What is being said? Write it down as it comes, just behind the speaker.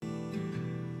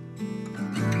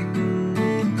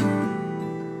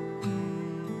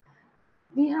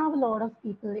have a lot of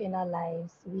people in our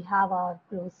lives. We have our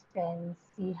close friends,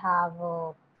 we have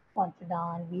a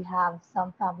confidant, we have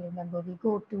some family member we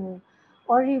go to,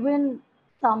 or even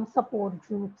some support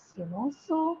groups,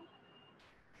 So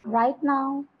right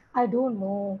now, I don't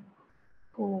know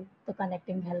who the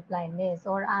connecting helpline is,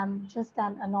 or I'm just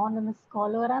an anonymous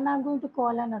caller and I'm going to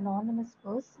call an anonymous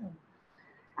person.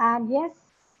 And yes,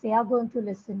 they are going to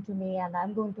listen to me and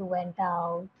I'm going to vent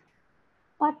out.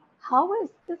 But how is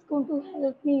this going to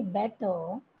help me better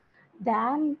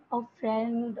than a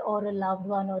friend or a loved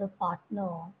one or a partner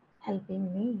helping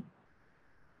me?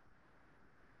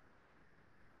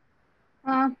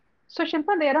 Uh, so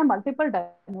Shilpa, there are multiple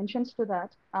dimensions to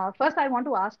that. First, I want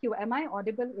to ask you, am I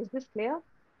audible? Is this clear?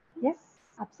 Yes,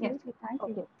 Yes. absolutely. Thank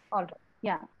you. Okay. All right.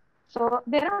 Yeah. So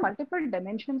there are multiple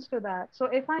dimensions to that. So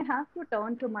if I have to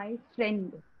turn to my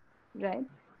friend, right?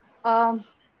 Um,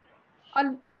 a,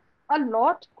 a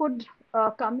lot could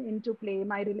come into play.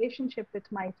 My relationship with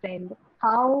my friend,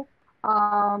 how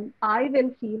I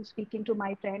will feel speaking to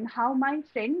my friend, how my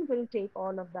friend will take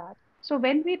all of that. So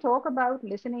when we talk about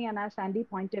listening, and as Sandy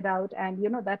pointed out, and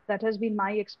that has been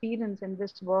my experience in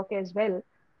this work as well,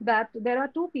 that there are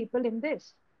two people in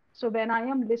this. So when I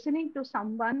am listening to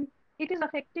someone, it is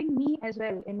affecting me as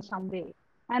well in some way.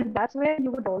 And that's where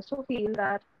you would also feel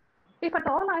that if at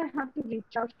all I have to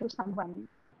reach out to someone,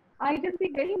 I will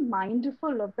be very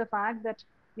mindful of the fact that,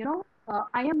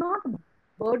 I am not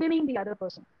burdening the other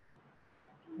person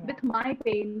Yeah. with my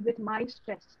pain, with my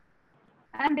stress.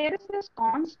 And there is this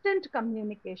constant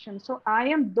communication. So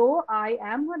though I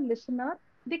am a listener,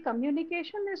 the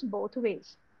communication is both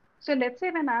ways. So let's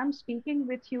say when I'm speaking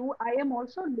with you, I am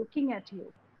also looking at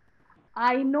you.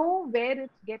 I know where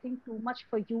it's getting too much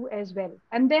for you as well.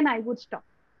 And then I would stop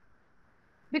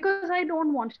because I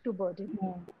don't want to burden you.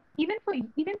 Mm. Even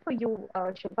for you,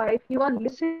 Shilpa, if you are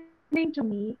listening to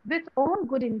me with all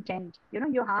good intent,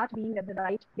 your heart being at the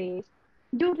right place,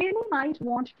 you really might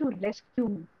want to rescue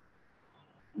me.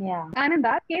 Yeah. And in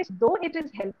that case, though it is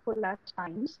helpful at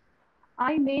times,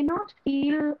 I may not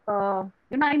feel,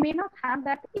 I may not have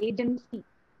that agency.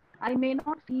 I may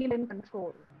not feel in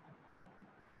control.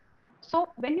 So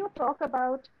when you talk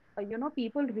about,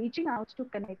 people reaching out to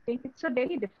connecting, it's a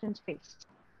very different space.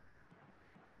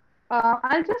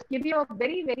 I'll just give you a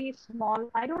very, very small,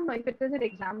 I don't know if it is an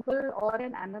example or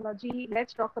an analogy.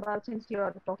 Let's talk about, since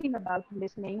you're talking about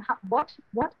listening, what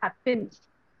happens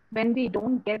when we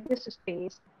don't get this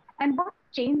space, and what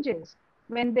changes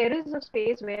when there is a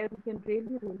space where we can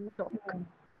really, really talk. Mm.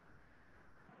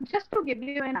 Just to give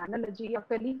you an analogy, a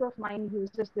colleague of mine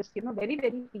uses this, very,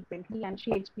 very frequently, and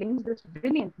she explains this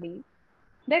brilliantly.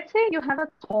 Let's say you have a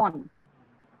thorn,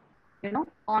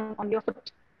 on your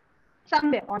foot,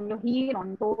 somewhere on your heel,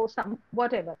 on toe, some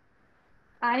whatever.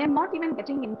 I am not even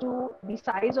getting into the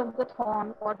size of the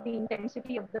thorn or the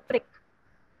intensity of the prick.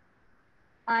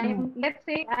 I Mm. am, let's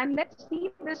say, and let's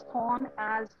see this thorn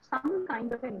as some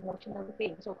kind of an emotional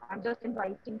pain. So I'm just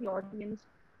inviting the audience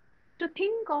to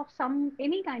think of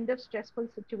any kind of stressful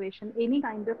situation, any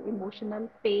kind of emotional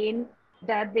pain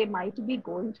that they might be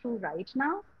going through right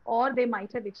now, or they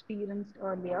might have experienced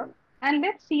earlier. And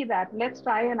let's see that. Let's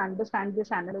try and understand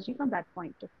this analogy from that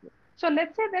point of view. So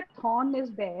let's say that thorn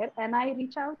is there, and I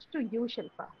reach out to you,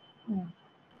 Shilpa. Mm.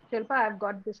 Shilpa, I've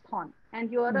got this thorn,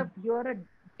 and you're a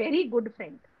very good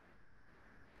friend,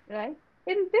 right?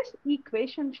 In this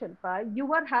equation, Shilpa,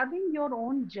 you are having your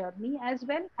own journey as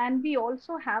well, and we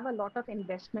also have a lot of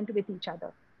investment with each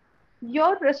other.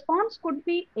 Your response could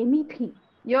be anything.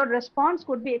 Your response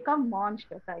could be, "Come on,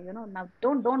 Shweta, now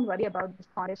don't worry about this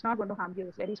thorn. It's not going to harm you.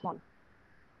 It's very small."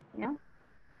 Yeah.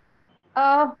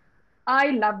 Uh, I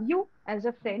love you as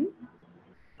a friend.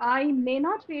 I may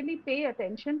not really pay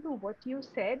attention to what you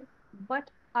said, but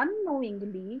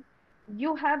unknowingly,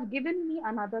 you have given me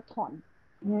another thorn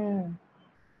Mm.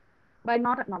 by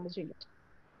not acknowledging it.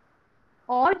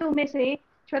 Or you may say,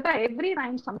 Shweta, every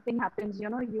time something happens,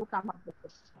 you come up with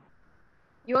this.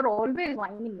 You're always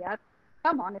whining, yeah.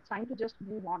 Come on, it's time to just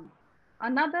move on.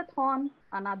 Another thorn,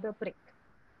 another prick.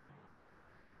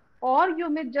 Or you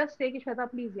may just say, Shweta,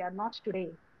 please, yeah, not today.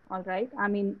 All right. I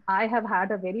mean, I have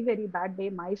had a very, very bad day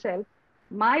myself.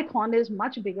 My thorn is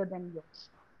much bigger than yours,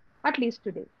 at least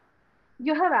today.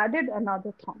 You have added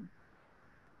another thorn.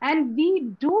 And we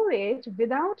do it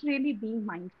without really being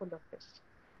mindful of this,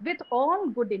 with all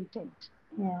good intent.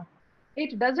 Yeah.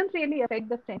 It doesn't really affect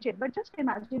the friendship, but just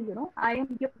imagine,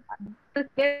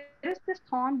 there is this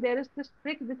thorn, there is this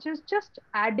prick, which is just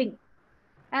adding,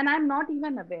 and I'm not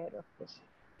even aware of this.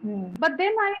 Mm. But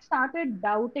then I started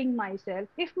doubting myself.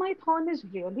 If my thorn is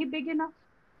really big enough,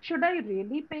 should I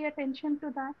really pay attention to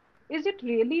that? Is it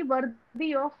really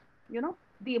worthy of,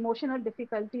 the emotional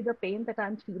difficulty, the pain that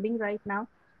I'm feeling right now.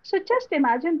 So just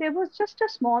imagine there was just a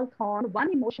small thorn,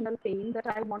 one emotional pain that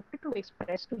I wanted to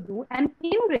express to you, and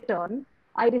in return,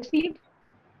 I received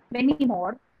many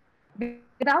more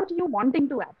without you wanting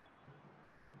to add.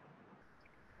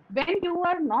 When you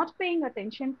are not paying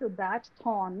attention to that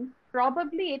thorn,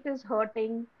 probably it is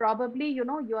hurting. Probably, you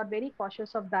are very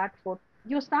cautious of that foot.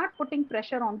 You start putting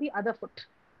pressure on the other foot.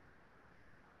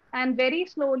 And very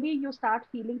slowly, you start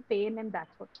feeling pain in that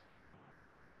foot.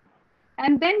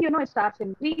 And then, it starts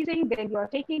increasing. Then you are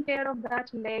taking care of that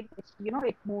leg.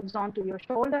 It moves on to your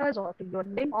shoulders or to your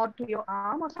limb or to your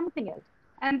arm or something else.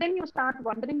 And then you start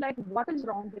wondering, like, what is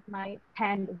wrong with my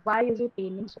hand? Why is it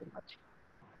paining so much?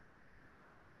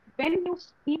 When you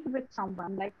speak with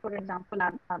someone, like for example,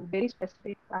 I'm very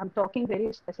specific, I'm talking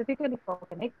very specifically for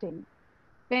connecting.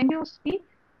 When you speak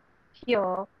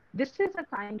here, this is a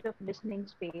kind of listening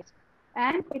space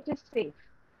and it is safe.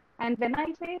 And when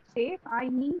I say safe, I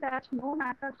mean that no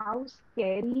matter how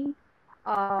scary,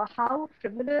 how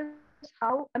frivolous,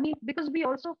 because we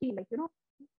also feel like,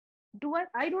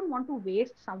 I don't want to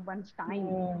waste someone's time.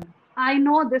 Mm. I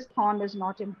know this thorn is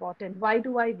not important. Why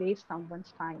do I waste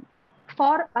someone's time?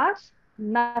 For us,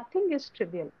 nothing is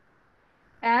trivial.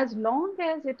 As long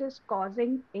as it is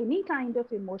causing any kind of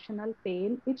emotional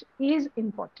pain, it is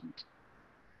important.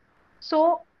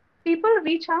 So people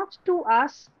reach out to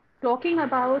us talking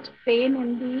about pain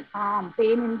in the arm,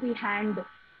 pain in the hand.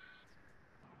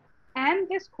 And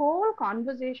this whole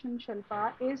conversation,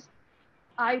 Shilpa, is,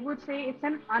 I would say, it's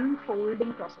an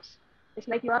unfolding process. It's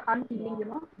like you are unpeeling,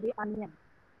 the onion.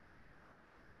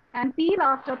 And peel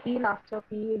after peel,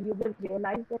 you will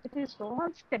realize that it is all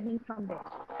stemming from there.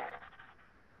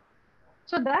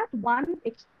 So that one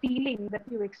feeling that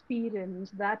you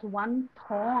experience, that one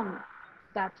thorn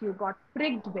that you got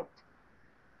pricked with,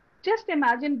 just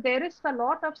imagine there is a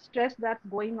lot of stress that's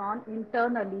going on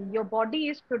internally. Your body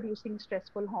is producing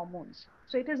stressful hormones.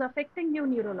 So it is affecting you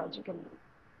neurologically.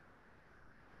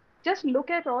 Just look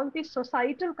at all the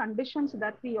societal conditions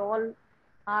that we all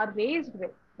are raised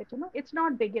with. That, it's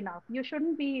not big enough. You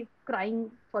shouldn't be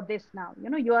crying for this now.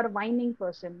 You are a whining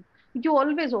person. You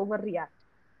always overreact.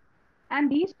 And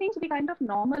these things we kind of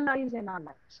normalize in our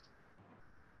lives.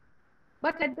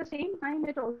 But at the same time,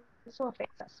 it also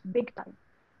affects us big time.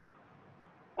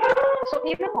 So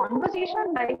in a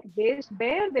conversation like this,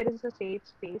 where there is a safe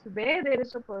space, where there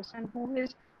is a person who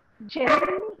is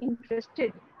genuinely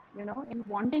interested, in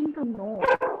wanting to know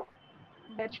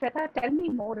that, Shweta, tell me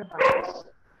more about this.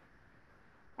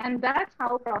 And that's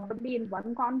how probably in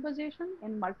one conversation,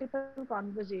 in multiple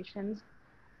conversations,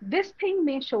 this thing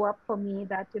may show up for me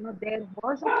that, there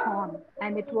was a thorn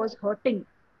and it was hurting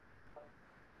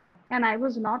and I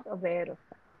was not aware of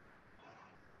that.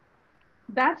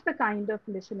 That's the kind of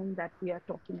listening that we are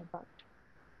talking about.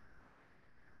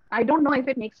 I don't know if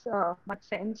it makes much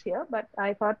sense here, but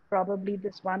I thought probably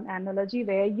this one analogy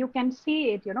where you can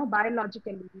see it,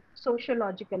 biologically,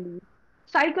 sociologically,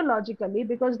 psychologically,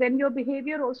 because then your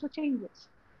behavior also changes.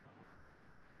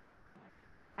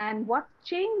 And what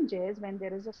changes when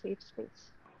there is a safe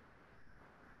space?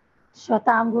 Shweta,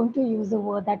 I'm going to use a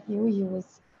word that you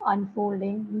use,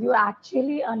 unfolding. You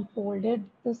actually unfolded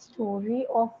the story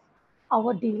of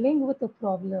our dealing with a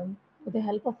problem with the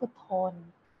help of a thorn.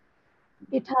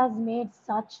 It has made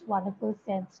such wonderful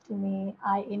sense to me.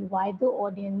 I invite the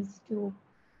audience to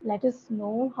let us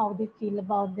know how they feel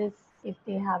about this, if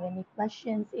they have any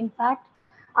questions. In fact,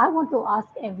 I want to ask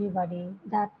everybody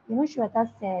that,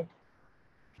 Shweta said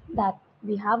that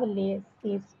we have a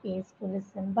safe space to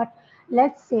listen. But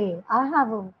let's say I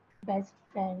have a best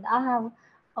friend, I have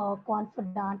a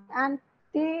confidant, and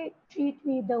they treat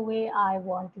me the way I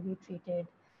want to be treated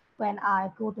when I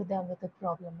go to them with a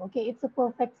problem. Okay, it's a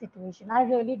perfect situation. I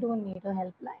really don't need a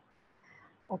helpline.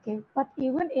 Okay, but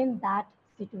even in that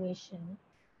situation,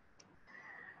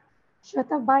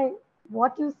 Shweta, by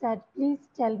what you said, please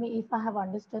tell me if I have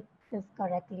understood this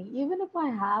correctly. Even if I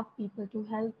have people to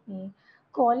help me,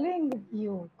 calling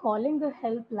you, calling the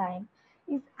helpline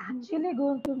is actually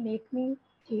going to make me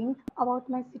think about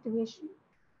my situation.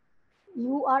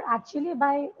 You are actually,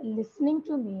 by listening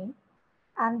to me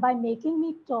and by making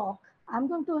me talk, I'm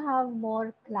going to have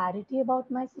more clarity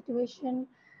about my situation.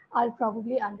 I'll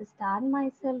probably understand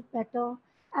myself better.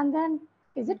 And then,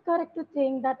 is it correct to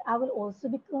think that I will also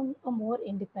become a more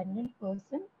independent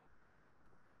person?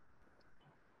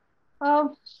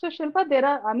 So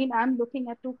Shilpa, I'm looking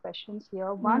at two questions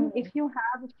here. One, Hmm. if you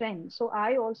have friends, so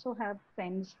I also have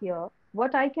friends here.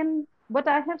 What I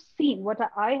have seen, what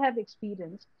I have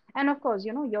experienced, and of course,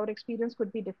 your experience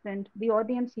could be different. The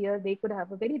audience here, they could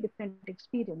have a very different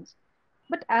experience.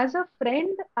 But as a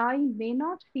friend, I may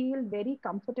not feel very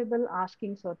comfortable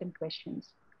asking certain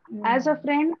questions. As a Mm-hmm.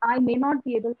 friend, I may not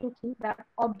be able to keep that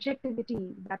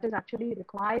objectivity that is actually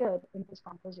required in this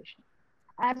conversation.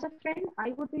 As a friend,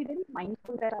 I would be very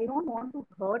mindful that I don't want to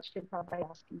hurt Shilpa by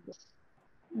asking this.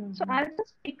 So Mm-hmm. I'll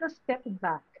just take a step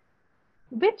back,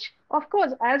 which, of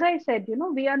course, as I said,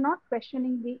 we are not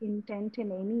questioning the intent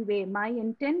in any way. My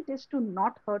intent is to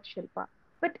not hurt Shilpa.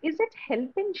 But is it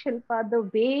helping Shilpa the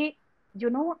way,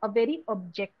 a very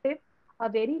objective, a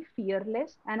very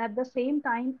fearless, and at the same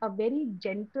time, a very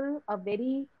gentle, a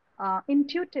very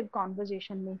intuitive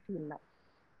conversation may feel like?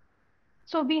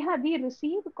 So we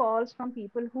receive calls from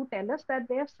people who tell us that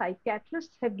their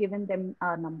psychiatrists have given them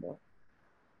our number.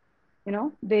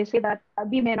 They say that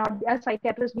we may not, as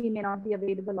psychiatrists, we may not be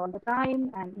available all the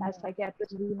time, and as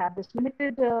psychiatrists, we have this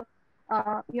limited,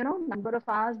 number of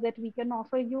hours that we can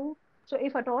offer you. So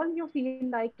if at all you feel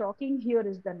like talking, here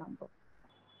is the number.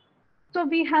 So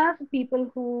we have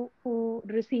people who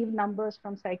receive numbers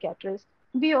from psychiatrists.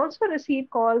 We also receive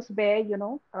calls where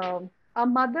a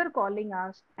mother calling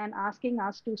us and asking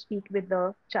us to speak with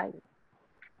the child,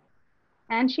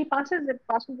 and she passes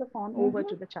the phone over Mm-hmm.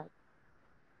 to the child.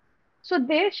 So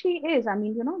there she is. I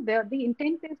mean, the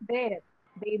intent is there.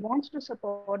 They want to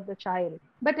support the child.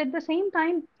 But at the same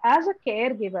time, as a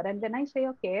caregiver, and when I say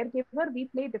a caregiver, we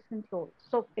play different roles.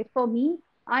 So if for me,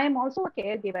 I am also a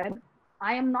caregiver, and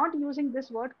I am not using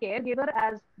this word caregiver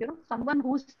as, someone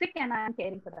who's sick and I am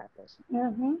caring for that person.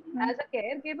 Mm-hmm. As a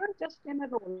caregiver, just in a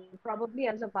role, probably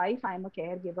as a wife, I am a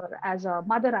caregiver. As a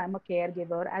mother, I am a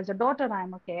caregiver. As a daughter, I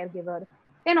am a caregiver.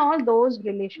 In all those Yeah.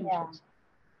 relationships,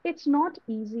 it's not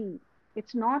easy.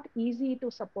 It's not easy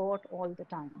to support all the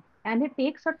time. And it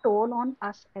takes a toll on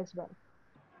us as well.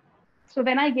 So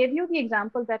when I gave you the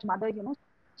example that mother,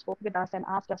 spoke with us and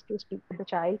asked us to speak with the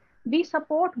child, we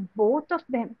support both of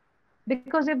them.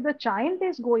 Because if the child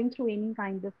is going through any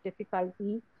kind of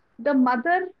difficulty, the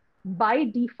mother by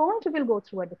default will go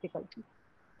through a difficulty.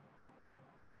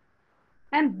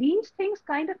 And these things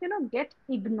kind of, get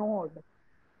ignored.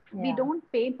 We Yeah.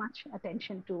 don't pay much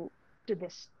attention to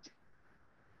this.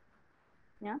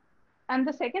 Yeah. And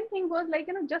the second thing was like,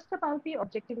 just about the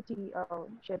objectivity,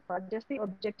 Shilpa, just the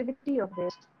objectivity of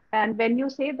this. And when you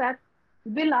say that,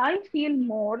 will I feel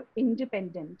more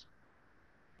independent?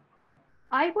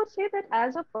 I would say that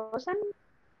as a person,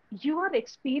 you are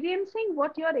experiencing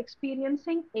what you are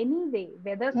experiencing anyway,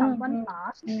 whether someone Mm-hmm.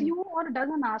 asks Mm. you or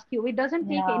doesn't ask you, it doesn't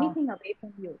take Yeah. anything away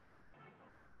from you.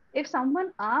 If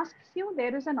someone asks you,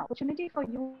 there is an opportunity for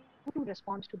you to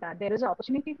respond to that. There is an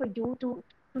opportunity for you to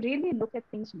really look at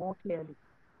things more clearly.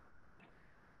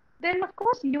 Then of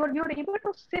course you're able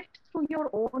to sift through your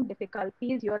own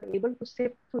difficulties, you're able to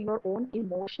sift through your own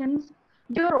emotions,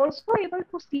 you're also able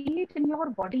to see it in your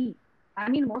body. I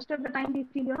mean, most of the time we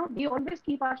feel, we always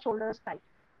keep our shoulders tight.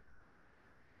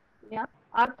 Yeah,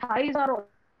 our thighs are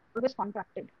always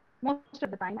contracted most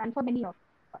of the time, and for many of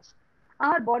us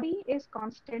our body is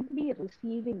constantly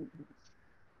receiving these.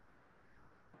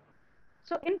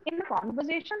 So in a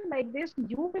conversation like this,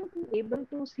 you will be able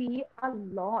to see a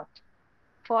lot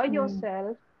for Mm.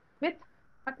 yourself with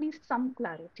at least some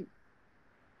clarity.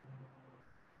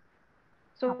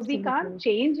 So we can't Absolutely.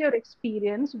 change your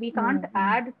experience, we can't Mm-hmm.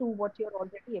 add to what you're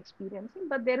already experiencing,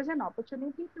 but there is an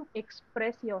opportunity to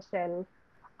express yourself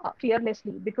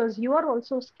fearlessly, because you are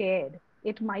also scared.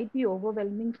 It might be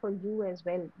overwhelming for you as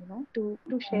well, to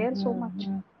share so much.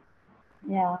 Mm-hmm.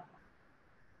 Yeah.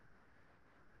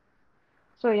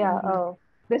 So yeah, Indeed.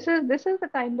 this is the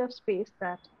kind of space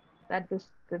that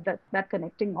that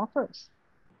connecting offers.